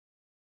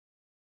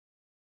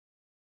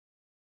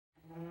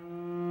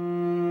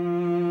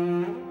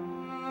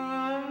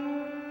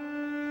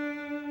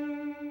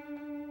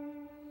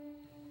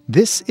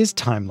This is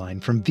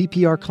Timeline from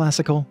VPR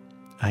Classical.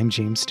 I'm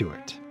James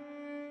Stewart.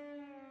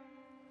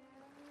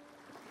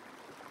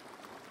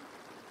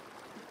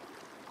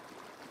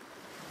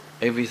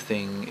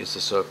 Everything is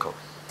a circle.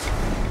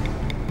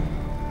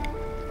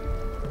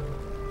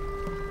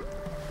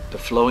 The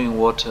flowing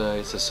water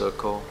is a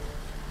circle,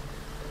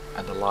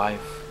 and the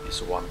life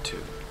is one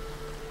too.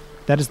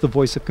 That is the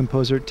voice of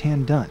composer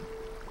Tan Dun.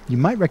 You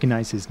might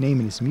recognize his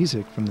name and his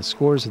music from the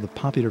scores of the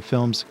popular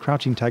films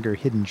Crouching Tiger,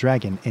 Hidden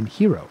Dragon, and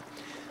Hero.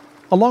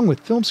 Along with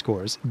film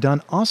scores,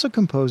 Dun also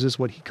composes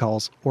what he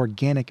calls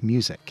organic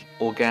music.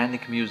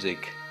 Organic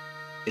music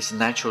is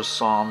natural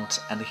sound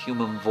and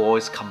human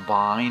voice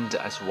combined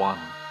as one.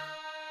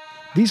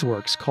 These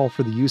works call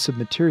for the use of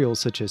materials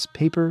such as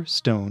paper,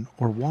 stone,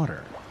 or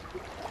water.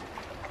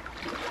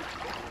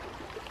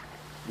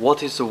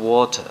 What is the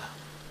water?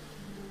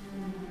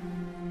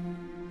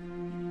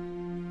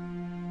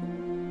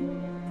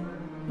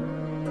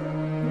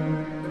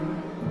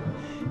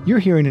 You're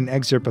hearing an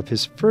excerpt of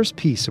his first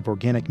piece of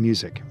organic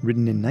music,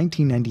 written in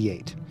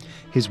 1998,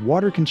 his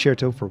Water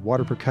Concerto for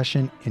Water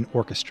Percussion and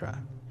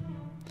Orchestra.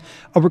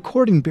 A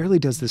recording barely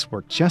does this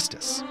work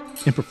justice.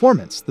 In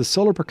performance, the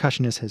solo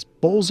percussionist has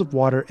bowls of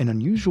water and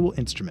unusual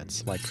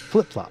instruments like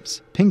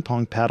flip-flops,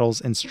 ping-pong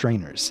paddles, and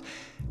strainers.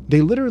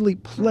 They literally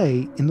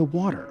play in the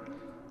water.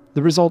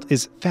 The result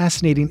is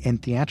fascinating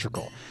and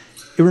theatrical.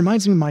 It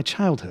reminds me of my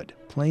childhood,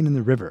 playing in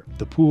the river,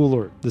 the pool,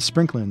 or the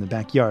sprinkler in the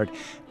backyard.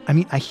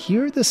 I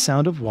hear the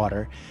sound of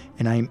water,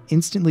 and I am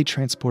instantly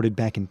transported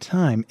back in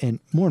time and,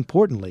 more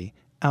importantly,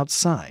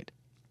 outside,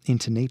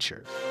 into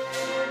nature.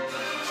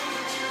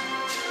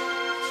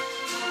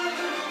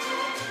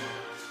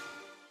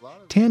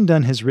 Tan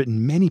Dun has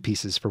written many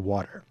pieces for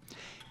water.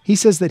 He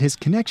says that his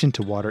connection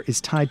to water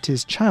is tied to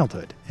his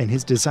childhood and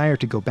his desire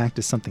to go back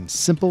to something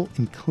simple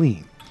and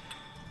clean.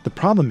 The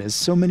problem is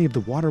so many of the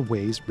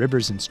waterways,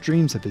 rivers, and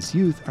streams of his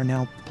youth are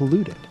now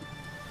polluted.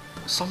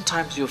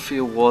 Sometimes you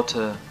feel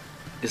water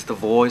is the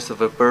voice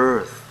of a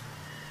birth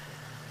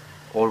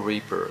or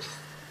rebirth.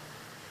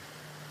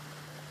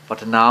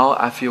 But now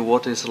I feel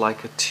water is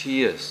like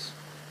tears,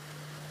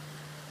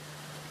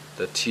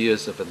 the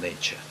tears of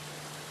nature.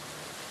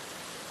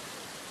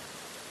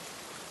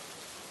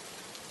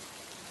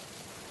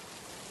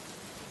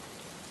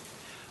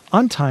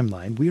 On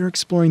Timeline, we are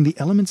exploring the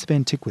elements of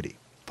antiquity: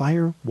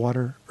 fire,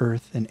 water,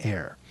 earth, and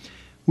air.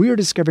 We are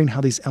discovering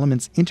how these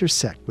elements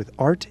intersect with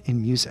art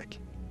and music.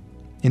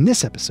 In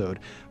this episode,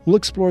 we'll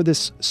explore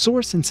this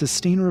source and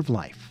sustainer of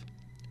life,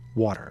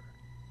 water.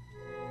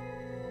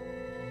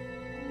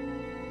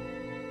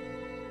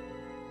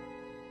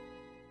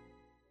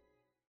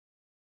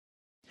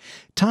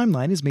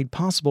 Timeline is made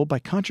possible by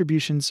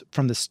contributions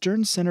from the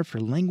Stern Center for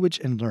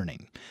Language and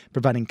Learning,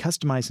 providing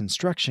customized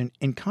instruction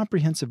and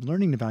comprehensive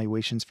learning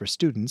evaluations for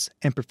students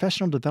and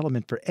professional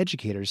development for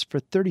educators for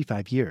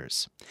 35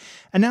 years.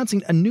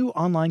 Announcing a new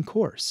online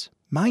course,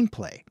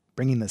 MindPlay,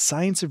 bringing the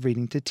science of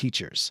reading to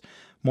teachers.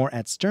 More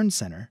at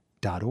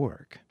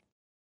sterncenter.org.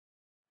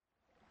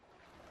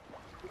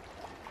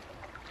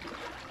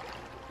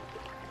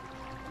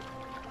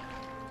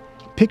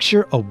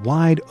 Picture a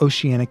wide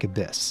oceanic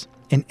abyss,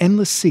 an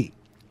endless sea,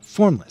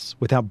 formless,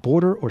 without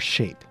border or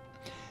shape.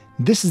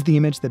 This is the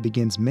image that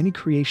begins many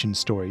creation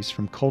stories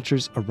from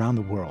cultures around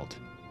the world.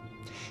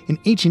 In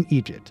ancient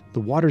Egypt, the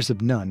waters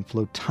of Nun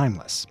flowed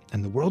timeless,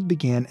 and the world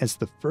began as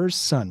the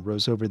first sun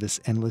rose over this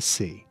endless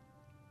sea.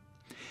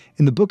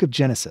 In the book of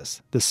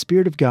Genesis, the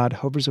Spirit of God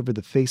hovers over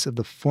the face of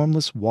the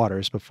formless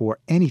waters before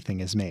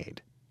anything is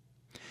made.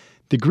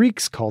 The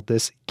Greeks called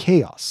this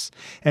chaos,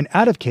 and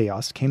out of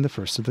chaos came the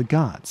first of the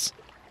gods.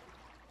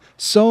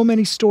 So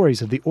many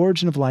stories of the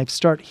origin of life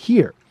start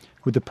here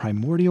with the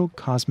primordial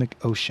cosmic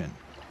ocean.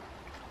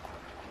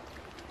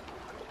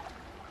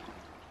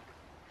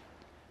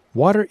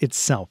 Water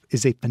itself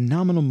is a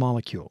phenomenal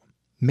molecule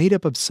made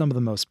up of some of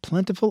the most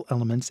plentiful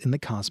elements in the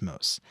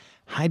cosmos: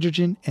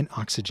 hydrogen and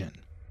oxygen.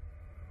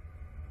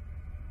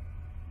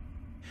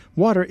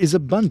 Water is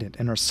abundant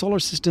in our solar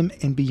system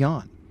and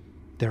beyond.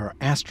 There are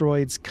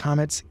asteroids,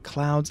 comets,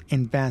 clouds,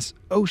 and vast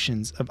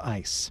oceans of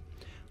ice.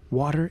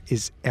 Water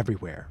is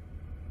everywhere.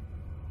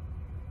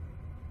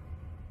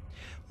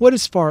 What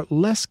is far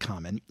less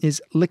common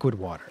is liquid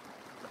water.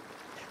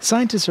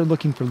 Scientists are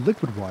looking for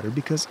liquid water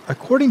because,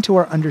 according to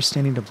our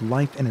understanding of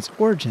life and its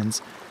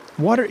origins,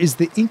 water is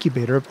the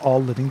incubator of all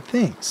living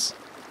things.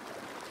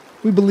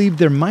 We believe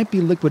there might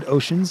be liquid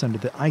oceans under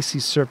the icy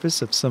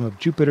surface of some of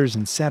Jupiter's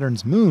and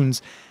Saturn's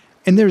moons,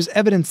 and there is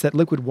evidence that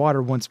liquid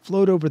water once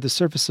flowed over the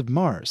surface of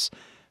Mars,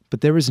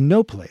 but there is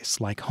no place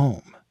like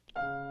home.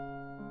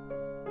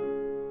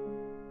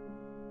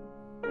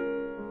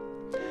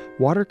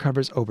 Water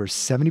covers over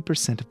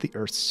 70% of the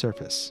Earth's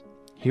surface.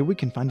 Here we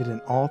can find it in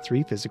all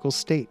three physical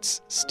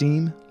states: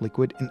 steam,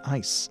 liquid, and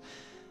ice.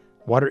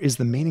 Water is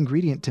the main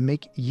ingredient to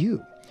make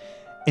you.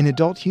 An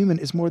adult human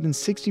is more than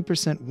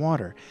 60%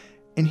 water.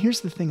 And here's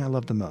the thing I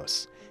love the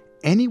most.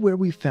 Anywhere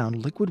we've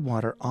found liquid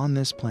water on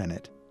this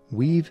planet,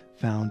 we've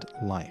found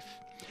life.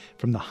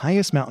 From the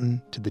highest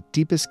mountain to the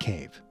deepest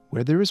cave,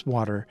 where there is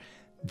water,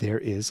 there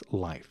is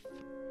life.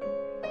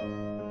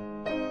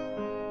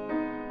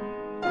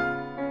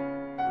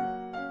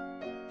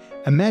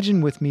 Imagine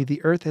with me the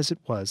Earth as it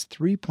was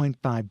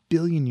 3.5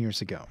 billion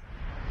years ago.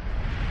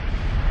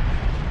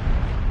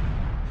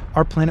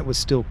 Our planet was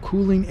still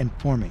cooling and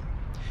forming.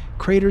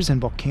 Craters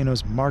and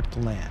volcanoes marked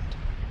the land.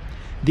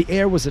 The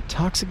air was a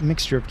toxic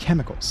mixture of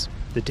chemicals.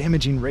 The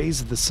damaging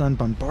rays of the sun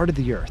bombarded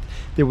the Earth.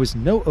 There was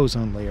no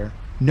ozone layer,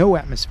 no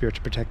atmosphere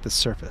to protect the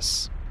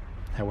surface.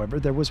 However,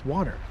 there was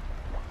water.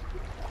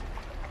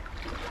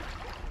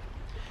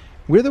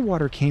 Where the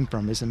water came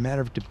from is a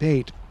matter of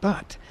debate,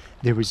 but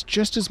there is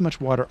just as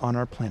much water on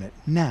our planet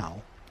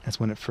now as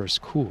when it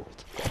first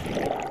cooled.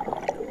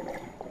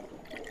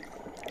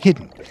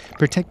 Hidden,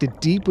 protected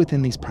deep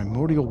within these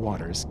primordial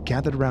waters,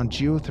 gathered around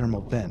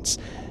geothermal vents,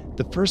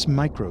 the first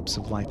microbes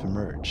of life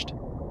emerged.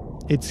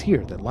 It's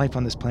here that life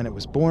on this planet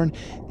was born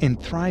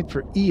and thrived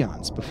for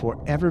eons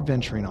before ever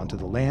venturing onto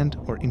the land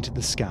or into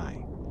the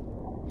sky.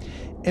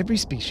 Every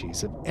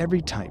species of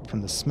every type,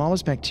 from the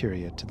smallest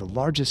bacteria to the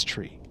largest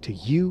tree, to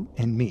you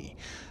and me,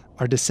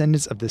 are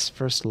descendants of this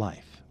first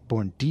life,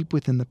 born deep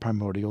within the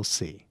primordial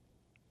sea.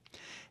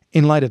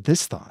 In light of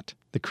this thought,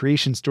 the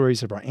creation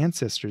stories of our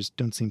ancestors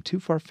don't seem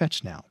too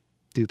far-fetched now,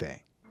 do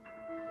they?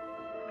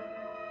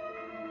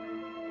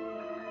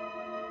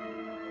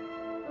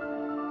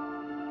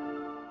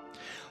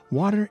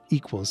 Water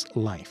equals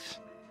life.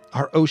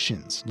 Our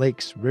oceans,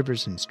 lakes,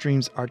 rivers, and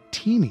streams are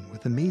teeming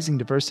with amazing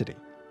diversity.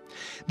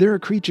 There are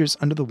creatures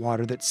under the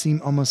water that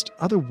seem almost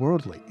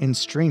otherworldly and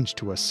strange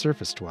to us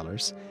surface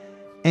dwellers.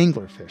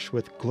 Anglerfish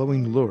with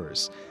glowing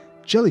lures,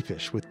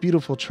 jellyfish with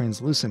beautiful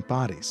translucent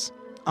bodies,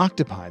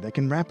 octopi that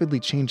can rapidly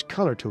change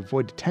color to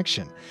avoid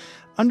detection.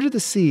 Under the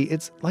sea,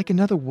 it's like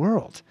another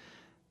world.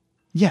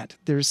 Yet,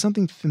 there is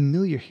something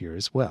familiar here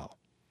as well.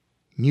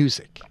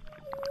 Music.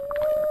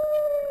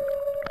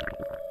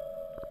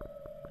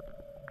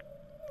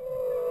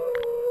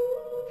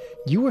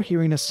 You are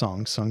hearing a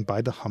song sung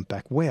by the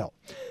humpback whale,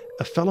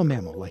 a fellow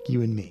mammal like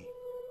you and me.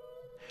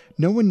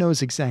 No one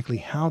knows exactly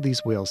how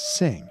these whales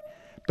sing,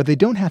 but they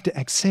don't have to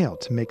exhale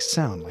to make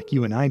sound like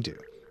you and I do.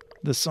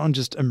 The song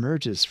just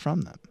emerges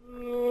from them.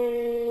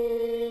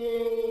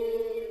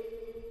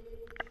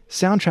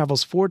 Sound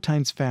travels 4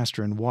 times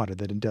faster in water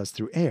than it does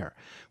through air,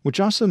 which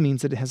also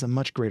means that it has a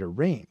much greater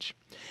range.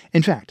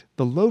 In fact,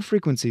 the low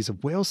frequencies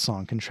of whale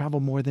song can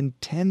travel more than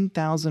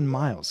 10,000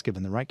 miles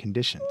given the right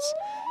conditions.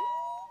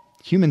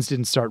 Humans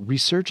didn't start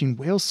researching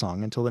whale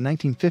song until the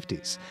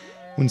 1950s,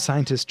 when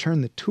scientists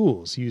turned the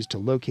tools used to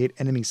locate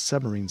enemy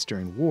submarines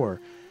during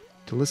war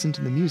to listen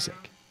to the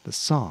music, the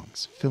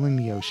songs filling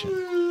the ocean.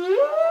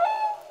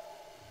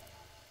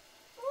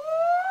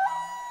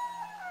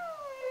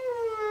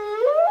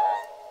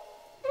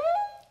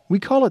 We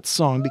call it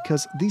song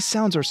because these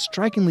sounds are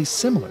strikingly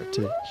similar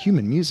to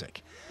human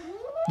music.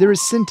 There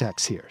is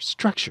syntax here,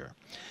 structure.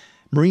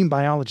 Marine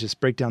biologists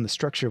break down the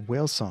structure of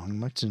whale song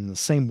much in the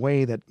same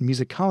way that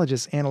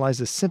musicologists analyze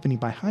a symphony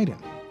by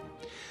Haydn.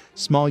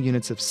 Small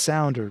units of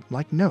sound are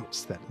like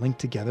notes that link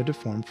together to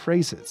form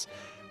phrases,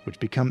 which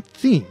become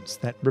themes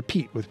that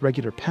repeat with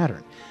regular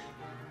pattern.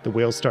 The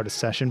whales start a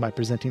session by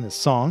presenting a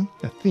song,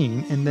 a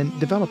theme, and then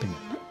developing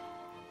it.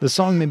 The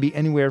song may be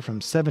anywhere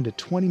from 7 to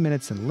 20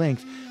 minutes in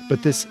length,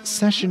 but this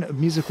session of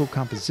musical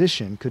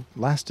composition could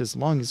last as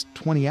long as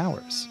 20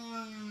 hours.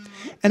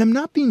 And I'm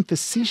not being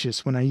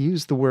facetious when I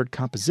use the word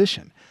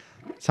composition.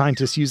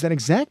 Scientists use that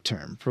exact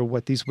term for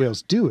what these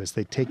whales do as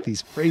they take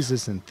these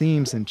phrases and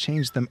themes and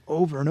change them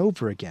over and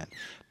over again,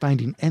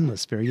 finding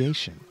endless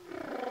variation.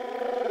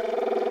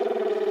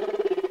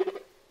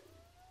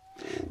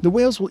 The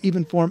whales will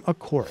even form a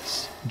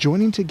chorus,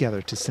 joining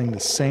together to sing the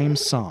same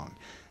song,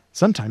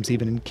 sometimes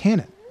even in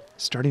canon,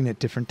 starting at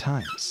different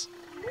times.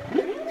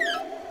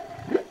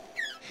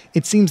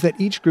 It seems that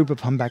each group of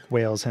humpback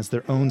whales has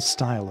their own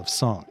style of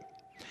song.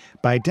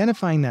 By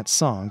identifying that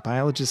song,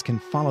 biologists can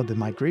follow the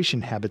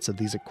migration habits of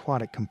these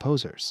aquatic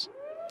composers.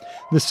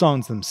 The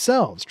songs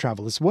themselves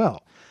travel as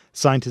well.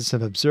 Scientists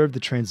have observed the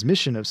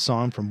transmission of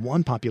song from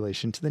one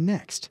population to the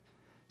next.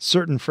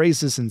 Certain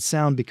phrases and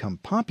sound become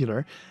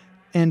popular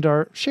and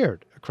are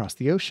shared across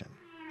the ocean.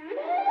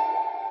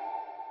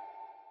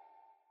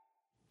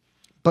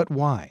 But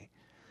why?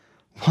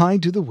 Why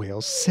do the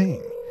whales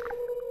sing?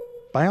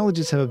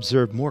 Biologists have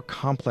observed more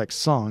complex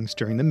songs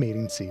during the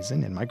mating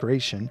season and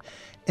migration,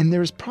 and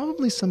there is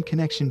probably some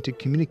connection to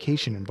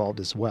communication involved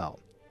as well.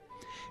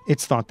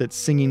 It's thought that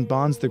singing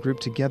bonds the group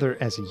together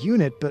as a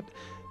unit, but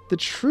the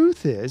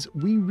truth is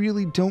we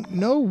really don't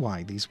know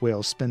why these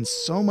whales spend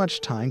so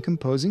much time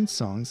composing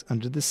songs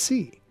under the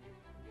sea.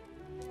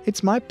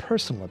 It's my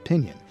personal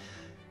opinion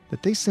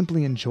that they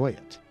simply enjoy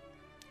it,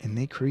 and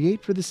they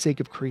create for the sake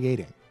of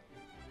creating.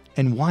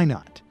 And why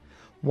not?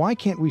 Why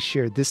can't we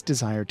share this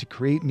desire to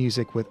create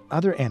music with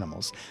other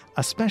animals,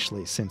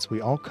 especially since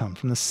we all come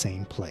from the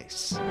same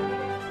place?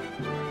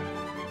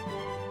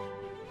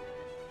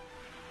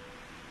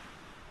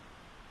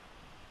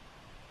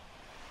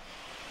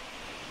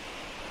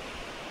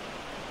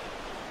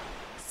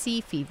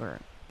 Sea Fever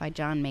by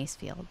John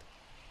Masefield.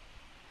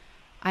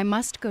 I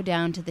must go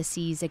down to the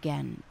seas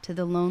again, to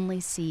the lonely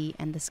sea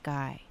and the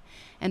sky,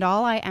 And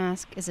all I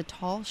ask is a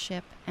tall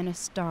ship and a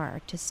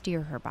star to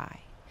steer her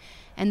by.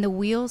 And the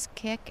wheels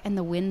kick and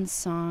the wind's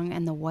song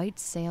and the white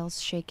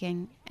sails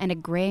shaking and a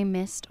gray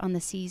mist on the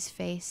sea's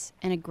face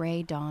and a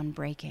gray dawn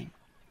breaking.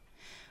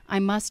 I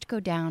must go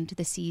down to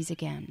the seas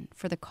again,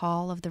 for the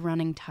call of the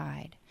running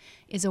tide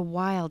is a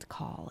wild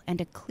call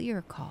and a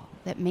clear call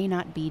that may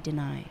not be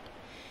denied.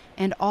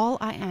 And all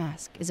I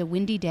ask is a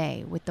windy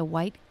day with the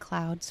white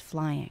clouds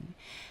flying,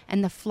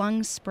 and the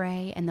flung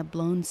spray and the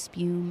blown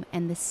spume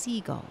and the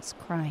seagulls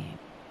crying.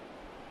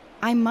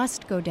 I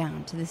must go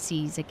down to the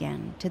seas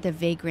again, to the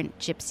vagrant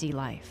gypsy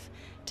life,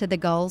 to the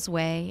gull's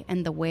way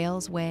and the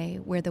whale's way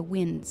where the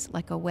wind's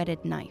like a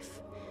whetted knife.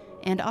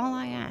 And all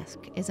I ask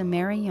is a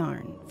merry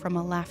yarn from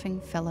a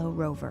laughing fellow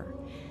rover,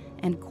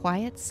 and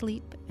quiet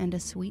sleep and a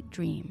sweet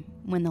dream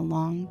when the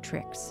long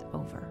trick's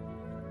over.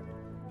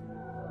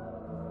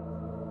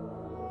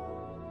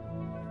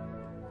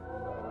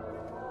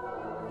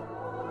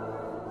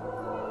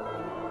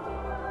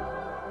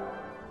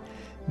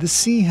 The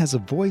sea has a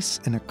voice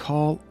and a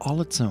call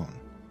all its own.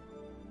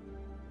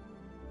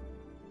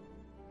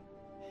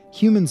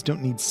 Humans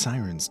don't need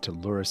sirens to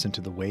lure us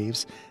into the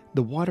waves.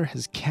 The water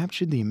has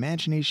captured the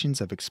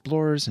imaginations of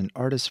explorers and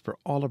artists for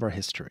all of our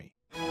history.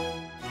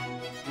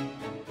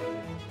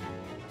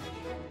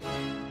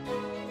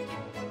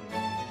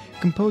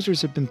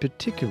 Composers have been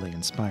particularly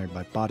inspired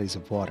by bodies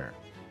of water.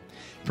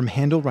 From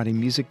Handel writing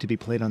music to be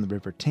played on the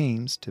River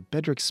Thames, to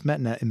Bedřich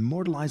Smetana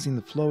immortalizing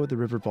the flow of the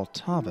River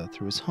Vltava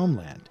through his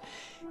homeland,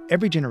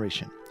 every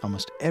generation,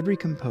 almost every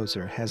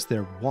composer has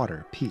their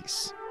water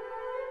piece.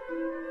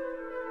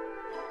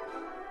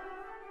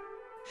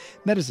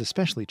 That is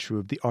especially true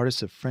of the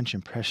artists of French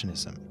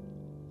Impressionism.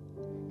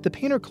 The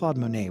painter Claude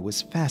Monet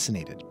was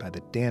fascinated by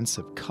the dance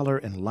of color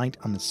and light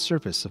on the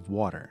surface of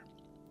water.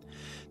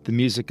 The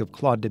music of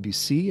Claude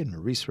Debussy and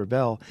Maurice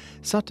Ravel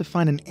sought to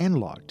find an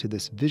analog to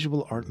this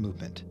visual art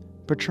movement,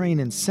 portraying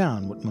in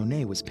sound what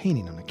Monet was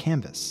painting on a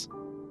canvas.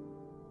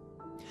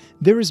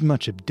 There is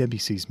much of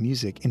Debussy's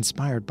music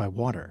inspired by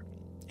water,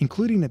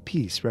 including a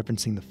piece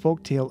referencing the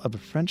folktale of a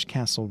French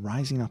castle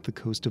rising off the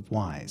coast of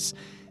Wise,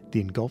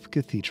 the engulfed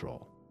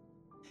cathedral.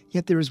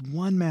 Yet there is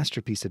one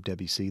masterpiece of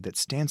Debussy that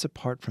stands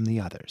apart from the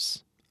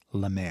others,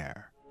 La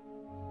Mer.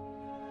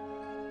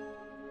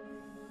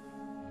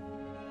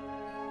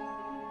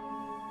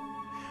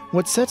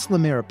 What sets La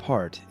Mer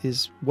apart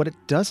is what it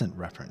doesn't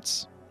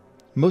reference.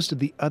 Most of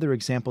the other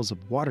examples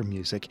of water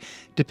music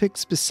depict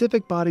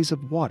specific bodies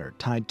of water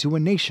tied to a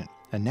nation,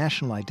 a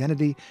national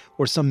identity,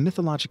 or some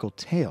mythological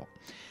tale.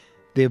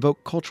 They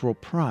evoke cultural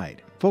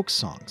pride, folk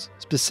songs,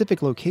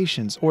 specific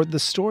locations, or the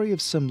story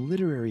of some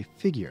literary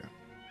figure.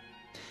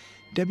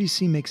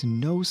 Debussy makes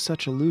no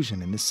such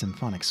allusion in this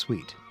symphonic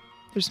suite.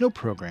 There's no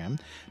program,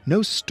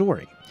 no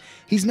story.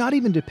 He's not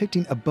even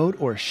depicting a boat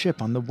or a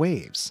ship on the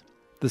waves.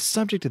 The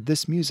subject of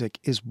this music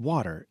is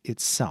water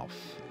itself.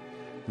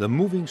 The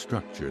moving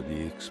structure,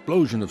 the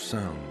explosion of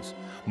sounds,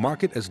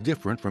 mark it as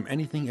different from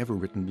anything ever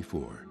written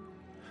before.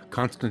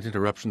 Constant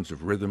interruptions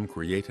of rhythm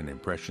create an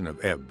impression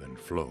of ebb and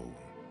flow.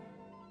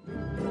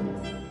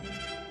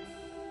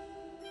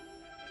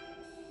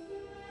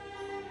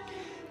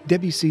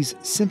 Debussy's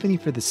Symphony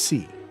for the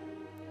Sea.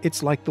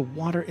 It's like the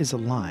water is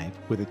alive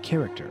with a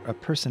character, a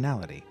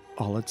personality,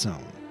 all its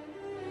own.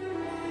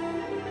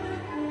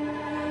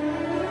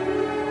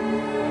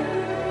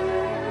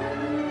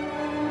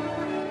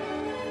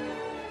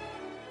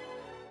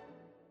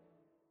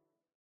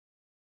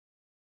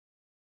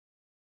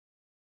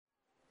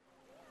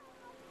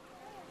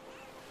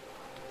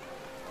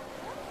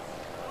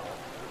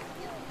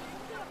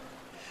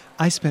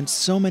 I spent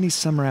so many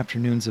summer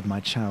afternoons of my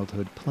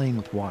childhood playing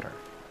with water.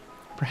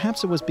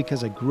 Perhaps it was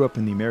because I grew up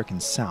in the American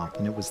South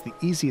and it was the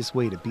easiest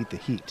way to beat the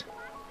heat.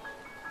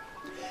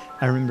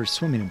 I remember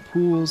swimming in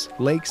pools,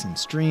 lakes, and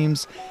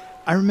streams.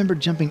 I remember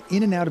jumping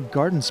in and out of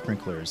garden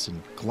sprinklers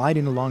and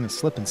gliding along a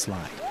slip and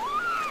slide.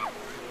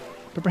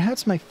 But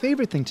perhaps my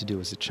favorite thing to do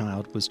as a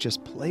child was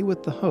just play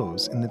with the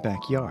hose in the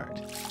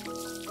backyard.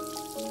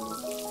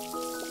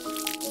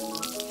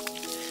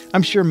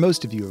 I'm sure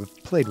most of you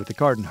have played with a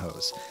garden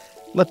hose.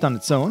 Left on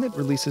its own, it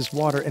releases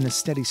water in a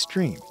steady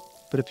stream.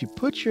 But if you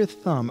put your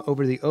thumb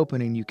over the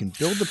opening, you can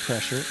build the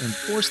pressure and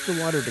force the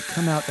water to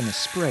come out in a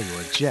spray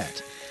or a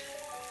jet.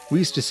 We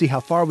used to see how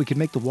far we could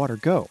make the water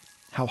go,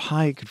 how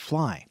high it could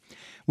fly.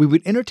 We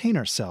would entertain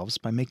ourselves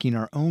by making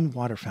our own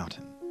water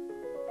fountain.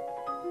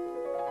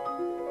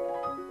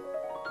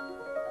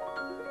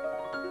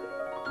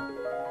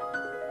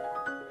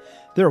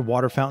 There are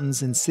water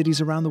fountains in cities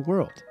around the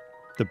world.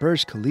 The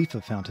Burj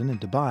Khalifa fountain in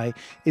Dubai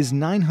is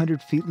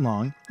 900 feet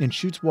long and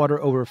shoots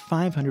water over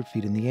 500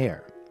 feet in the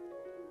air.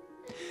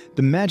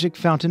 The Magic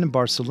Fountain in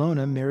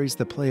Barcelona marries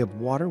the play of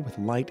water with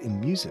light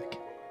and music.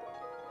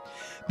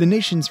 The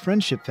nation's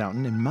Friendship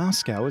Fountain in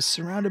Moscow is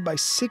surrounded by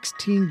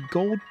 16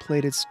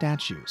 gold-plated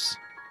statues.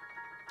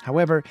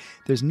 However,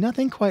 there's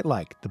nothing quite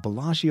like the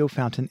Bellagio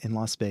Fountain in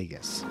Las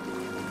Vegas.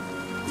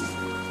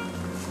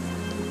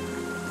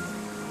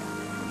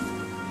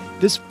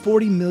 This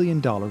 $40 million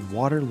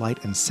water,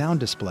 light, and sound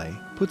display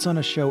puts on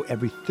a show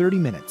every 30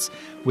 minutes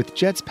with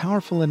jets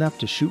powerful enough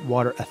to shoot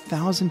water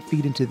 1,000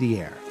 feet into the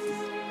air.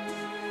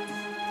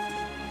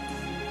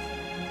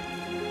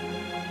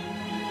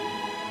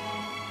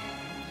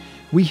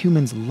 We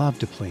humans love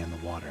to play in the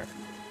water.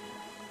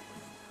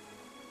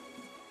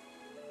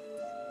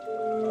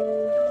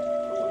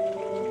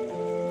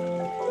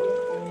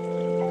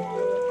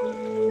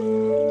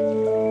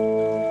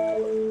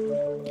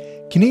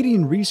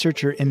 Canadian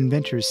researcher and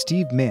inventor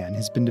Steve Mann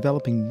has been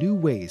developing new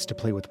ways to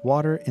play with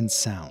water and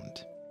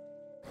sound.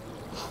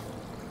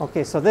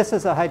 Okay, so this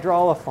is a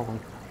hydraulophone,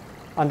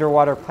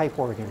 underwater pipe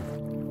organ.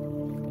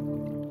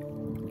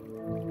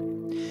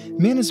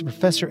 Mann is a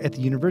professor at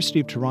the University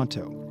of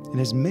Toronto and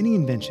has many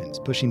inventions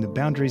pushing the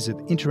boundaries of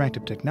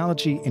interactive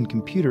technology and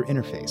computer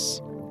interface.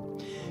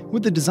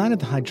 With the design of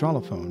the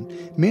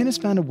hydraulophone, Mann has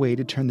found a way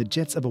to turn the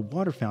jets of a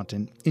water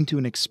fountain into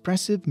an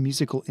expressive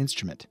musical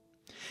instrument.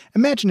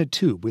 Imagine a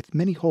tube with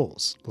many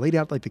holes, laid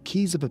out like the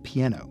keys of a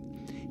piano.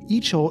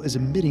 Each hole is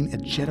emitting a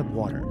jet of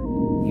water.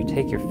 You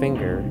take your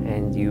finger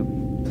and you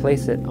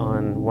place it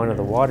on one of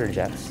the water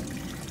jets,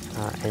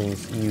 and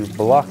you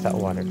block that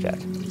water jet.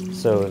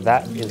 So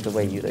that is the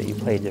way that you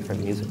play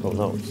different musical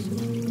notes.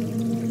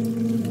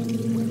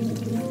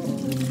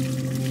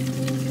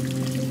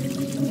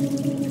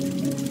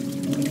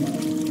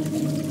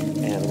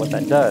 And what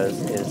that does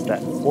is that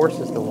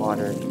forces the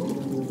water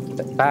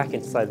back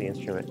inside the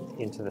instrument,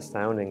 into the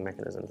sounding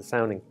mechanism, the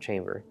sounding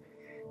chamber,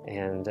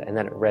 and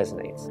then it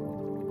resonates.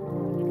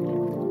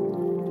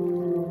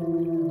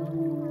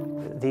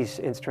 These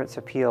instruments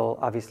appeal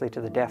obviously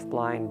to the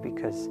deafblind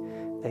because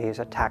they use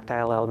a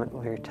tactile element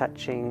where you're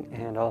touching,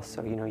 and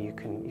also, you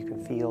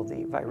can feel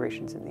the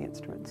vibrations in the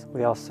instruments.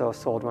 We also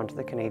sold one to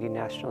the Canadian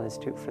National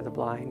Institute for the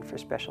Blind for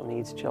special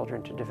needs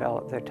children to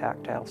develop their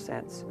tactile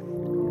sense.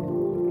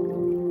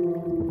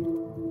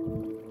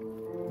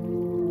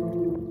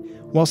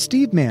 While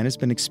Steve Mann has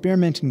been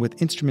experimenting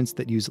with instruments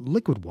that use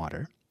liquid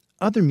water,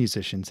 other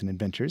musicians and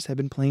inventors have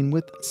been playing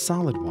with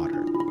solid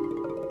water.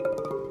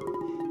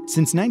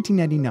 Since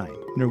 1999,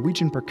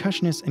 Norwegian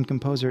percussionist and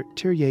composer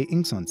Terje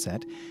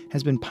Ingsohnset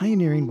has been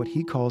pioneering what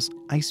he calls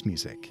ice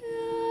music.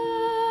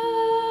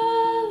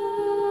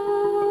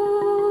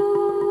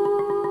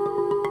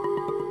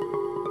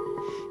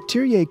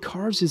 Terje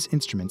carves his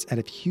instruments out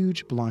of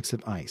huge blocks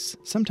of ice,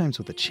 sometimes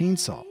with a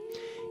chainsaw.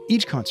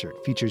 Each concert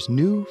features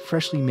new,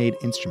 freshly made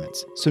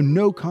instruments, so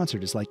no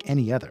concert is like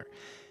any other.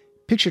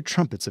 Picture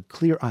trumpets of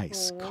clear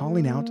ice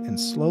calling out and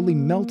slowly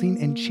melting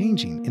and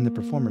changing in the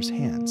performer's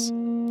hands.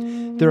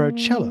 There are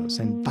cellos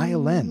and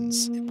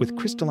violins with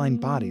crystalline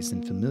bodies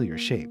and familiar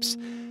shapes.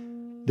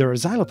 There are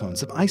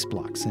xylophones of ice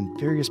blocks and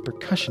various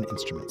percussion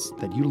instruments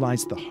that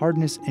utilize the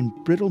hardness and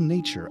brittle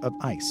nature of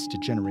ice to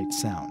generate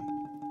sound.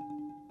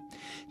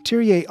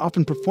 Terje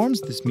often performs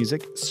this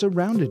music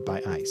surrounded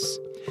by ice.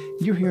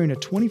 You're hearing a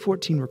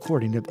 2014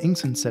 recording of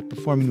Ingsohnset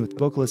performing with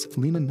vocalist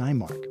Lena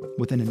Nymark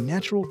within a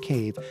natural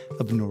cave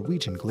of a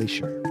Norwegian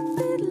glacier.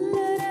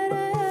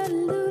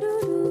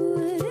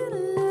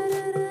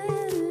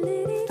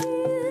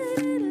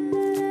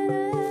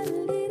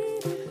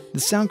 The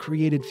sound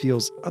created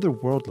feels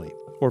otherworldly,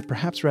 or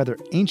perhaps rather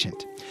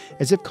ancient,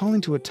 as if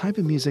calling to a type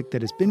of music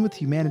that has been with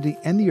humanity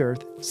and the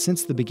earth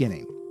since the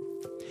beginning.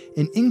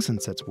 In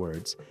Ingsohnset's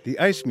words, "The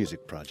Ice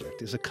Music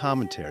Project is a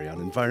commentary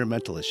on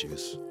environmental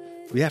issues.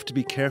 We have to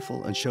be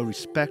careful and show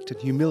respect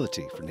and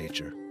humility for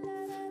nature.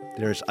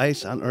 There is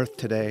ice on Earth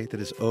today that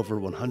is over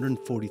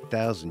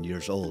 140,000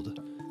 years old.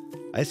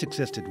 Ice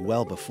existed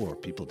well before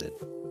people did."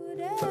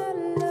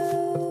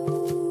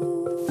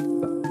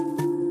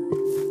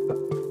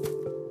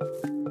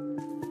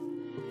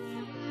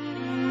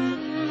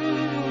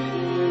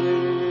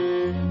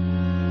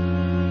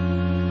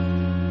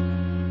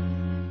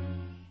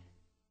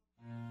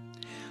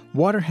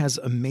 Water has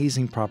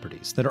amazing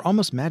properties that are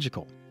almost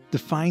magical,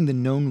 defying the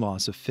known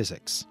laws of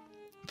physics.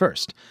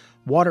 First,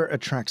 water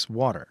attracts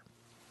water.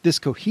 This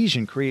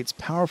cohesion creates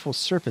powerful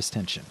surface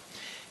tension.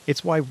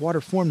 It's why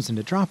water forms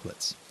into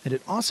droplets, and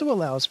it also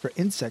allows for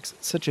insects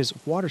such as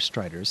water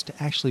striders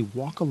to actually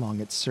walk along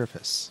its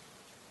surface.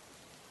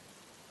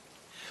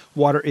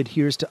 Water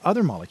adheres to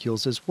other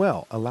molecules as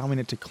well, allowing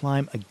it to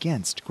climb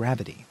against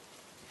gravity.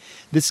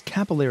 This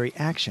capillary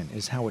action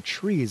is how a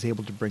tree is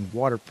able to bring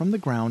water from the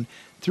ground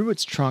through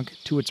its trunk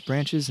to its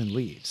branches and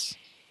leaves.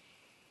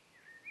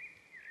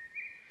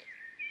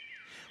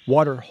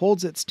 Water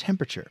holds its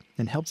temperature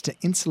and helps to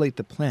insulate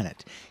the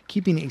planet,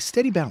 keeping a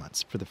steady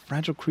balance for the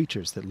fragile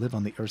creatures that live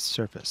on the Earth's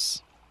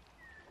surface.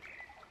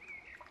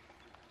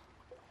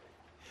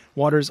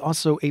 Water is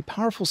also a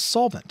powerful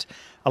solvent,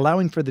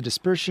 allowing for the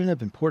dispersion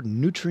of important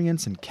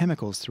nutrients and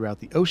chemicals throughout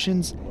the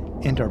oceans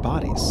and our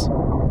bodies.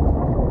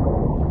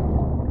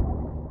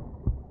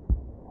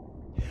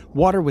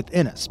 Water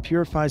within us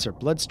purifies our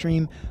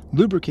bloodstream,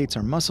 lubricates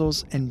our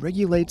muscles, and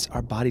regulates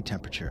our body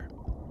temperature.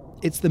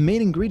 It's the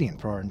main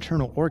ingredient for our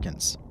internal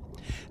organs.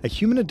 A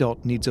human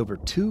adult needs over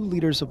 2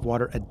 liters of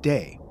water a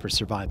day for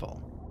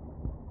survival.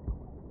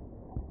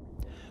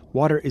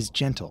 Water is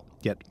gentle,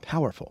 yet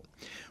powerful.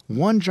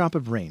 One drop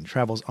of rain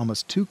travels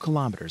almost 2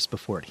 kilometers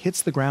before it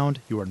hits the ground,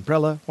 your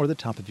umbrella, or the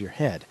top of your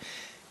head.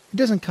 It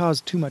doesn't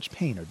cause too much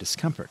pain or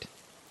discomfort.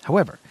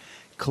 However,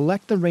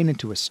 collect the rain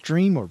into a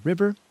stream or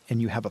river,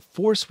 and you have a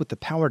force with the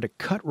power to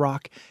cut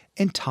rock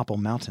and topple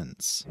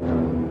mountains.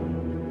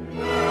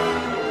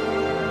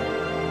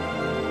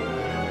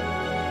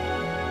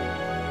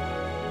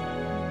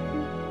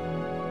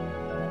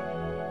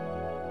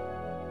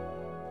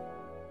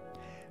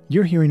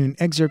 You're hearing an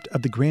excerpt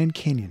of the Grand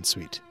Canyon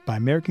Suite by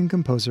American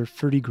composer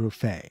Ferdy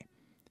Grofé.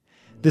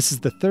 This is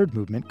the third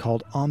movement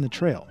called On the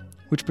Trail,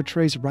 which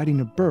portrays riding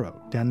a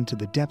burro down into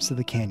the depths of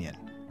the canyon.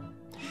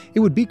 It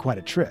would be quite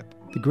a trip.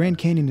 The Grand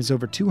Canyon is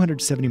over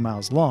 270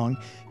 miles long,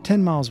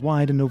 10 miles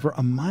wide, and over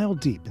a mile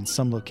deep in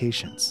some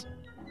locations.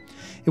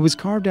 It was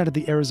carved out of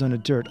the Arizona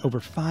dirt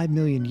over 5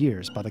 million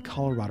years by the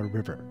Colorado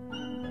River.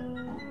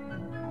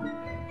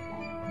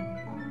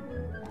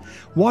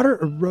 Water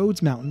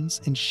erodes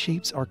mountains and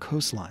shapes our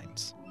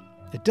coastlines.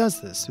 It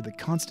does this through the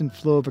constant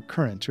flow of a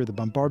current or the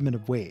bombardment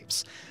of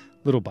waves.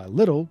 Little by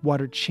little,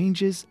 water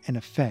changes and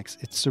affects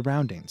its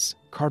surroundings,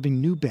 carving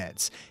new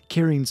beds,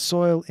 carrying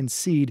soil and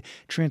seed,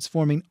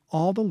 transforming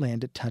all the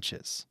land it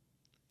touches.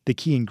 The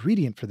key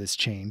ingredient for this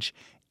change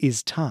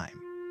is time.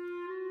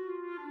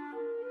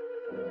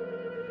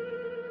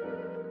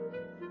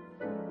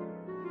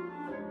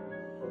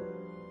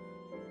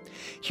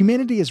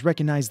 Humanity has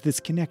recognized this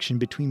connection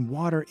between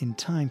water and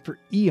time for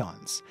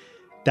eons.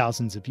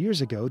 Thousands of years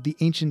ago, the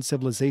ancient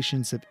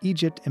civilizations of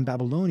Egypt and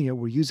Babylonia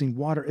were using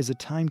water as a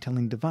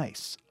time-telling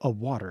device, a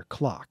water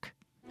clock.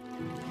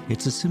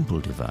 It's a simple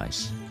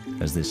device,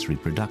 as this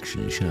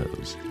reproduction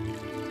shows.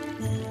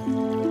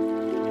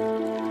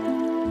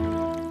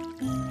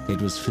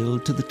 It was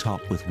filled to the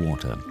top with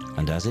water,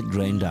 and as it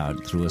drained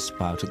out through a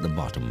spout at the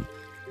bottom,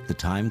 the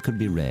time could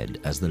be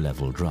read as the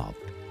level dropped.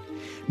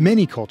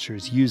 Many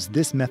cultures use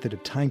this method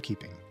of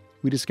timekeeping.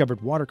 We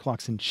discovered water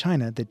clocks in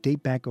China that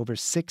date back over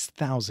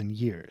 6,000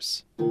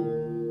 years.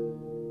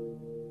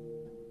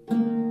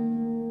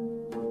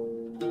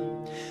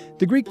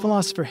 The Greek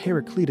philosopher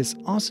Heraclitus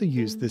also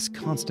used this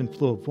constant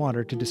flow of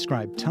water to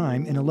describe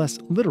time in a less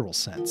literal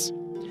sense.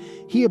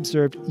 He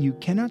observed, "You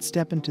cannot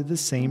step into the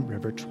same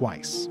river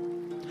twice."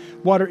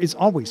 Water is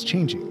always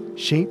changing,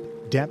 shape,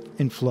 depth,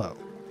 and flow.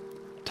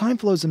 Time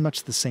flows in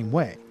much the same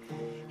way.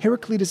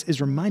 Heraclitus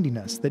is reminding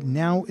us that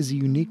now is a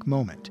unique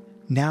moment.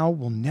 Now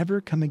will never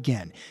come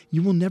again.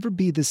 You will never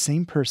be the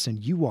same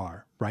person you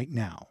are right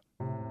now.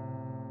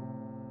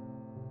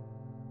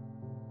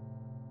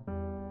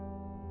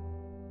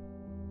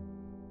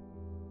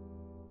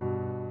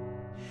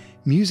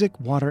 Music,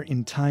 water,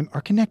 and time are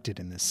connected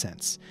in this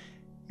sense.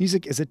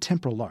 Music is a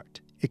temporal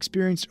art,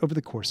 experienced over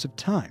the course of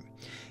time.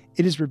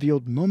 It is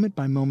revealed moment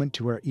by moment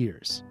to our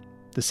ears.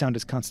 The sound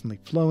is constantly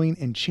flowing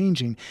and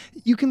changing.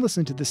 You can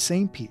listen to the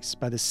same piece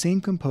by the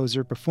same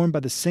composer performed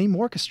by the same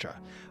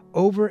orchestra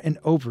over and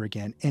over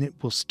again, and it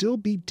will still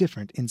be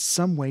different in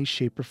some way,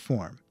 shape, or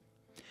form.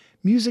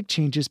 Music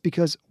changes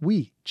because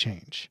we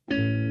change.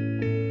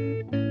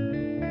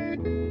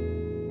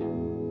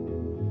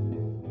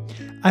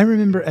 I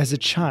remember as a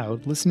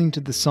child listening to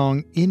the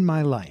song In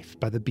My Life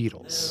by the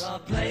Beatles.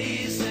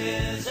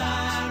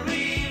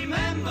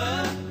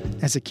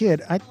 As a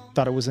kid, I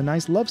thought it was a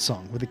nice love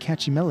song with a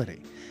catchy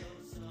melody.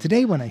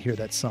 Today, when I hear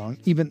that song,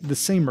 even the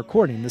same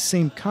recording, the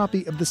same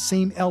copy of the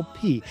same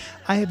LP,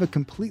 I have a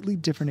completely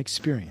different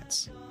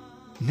experience.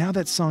 Now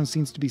that song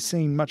seems to be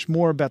saying much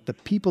more about the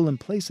people and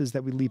places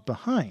that we leave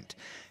behind,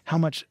 how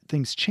much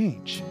things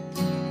change.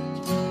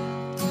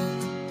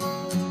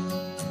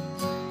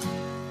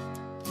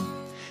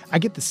 I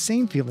get the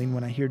same feeling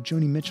when I hear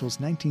Joni Mitchell's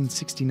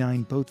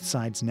 1969 Both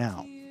Sides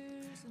Now.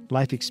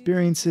 Life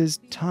experiences,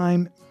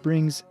 time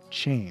brings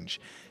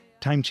change.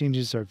 Time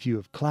changes our view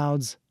of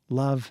clouds,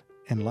 love,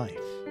 and life.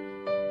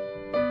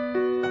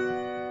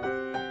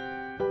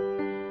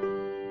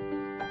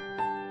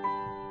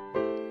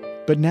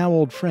 But now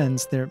old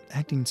friends, they're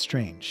acting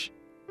strange.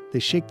 They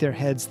shake their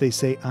heads, they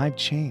say, "I've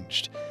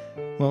changed."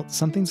 Well,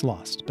 something's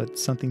lost, but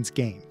something's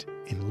gained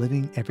in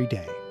living every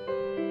day.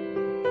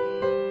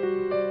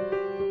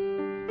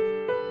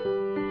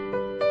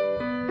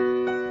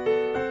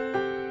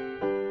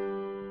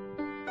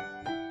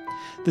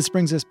 This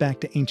brings us back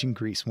to ancient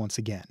Greece once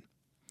again.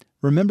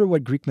 Remember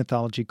what Greek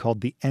mythology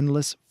called the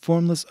endless,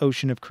 formless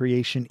ocean of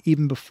creation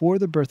even before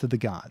the birth of the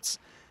gods.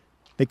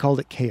 They called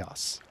it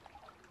chaos.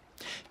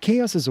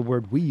 Chaos is a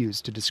word we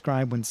use to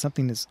describe when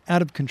something is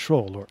out of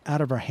control or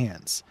out of our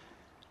hands.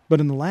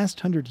 But in the last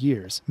 100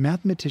 years,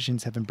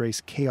 mathematicians have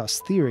embraced chaos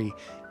theory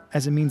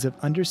as a means of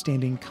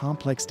understanding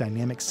complex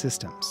dynamic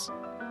systems.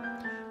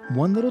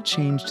 One little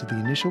change to the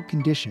initial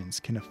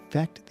conditions can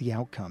affect the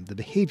outcome, the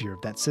behavior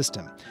of that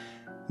system.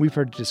 We've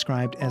heard it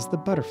described as the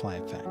butterfly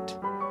effect.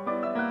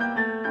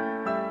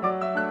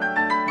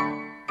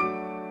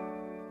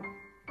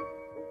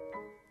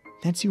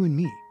 That's you and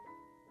me.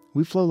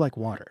 We flow like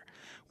water.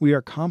 We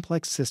are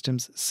complex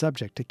systems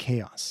subject to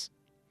chaos.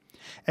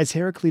 As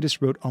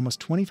Heraclitus wrote almost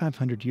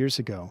 2,500 years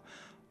ago,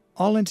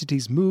 All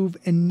entities move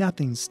and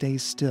nothing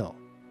stays still.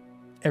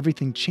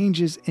 Everything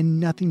changes and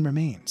nothing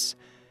remains.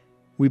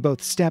 We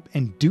both step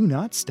and do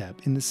not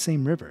step in the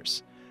same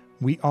rivers.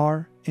 We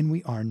are and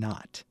we are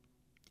not.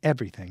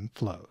 Everything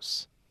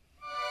flows.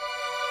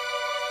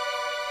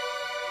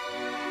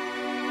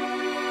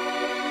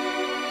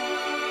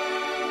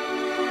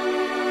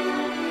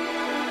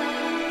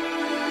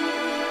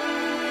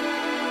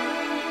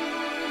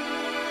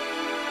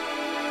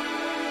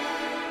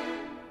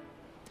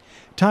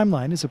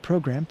 Timeline is a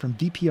program from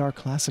VPR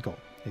Classical,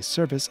 a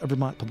service of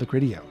Vermont Public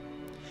Radio.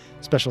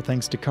 Special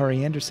thanks to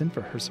Kari Anderson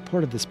for her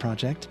support of this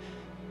project.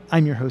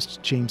 I'm your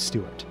host, James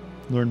Stewart.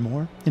 Learn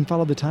more and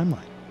follow the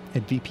timeline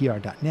at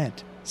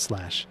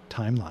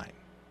vpr.net/timeline.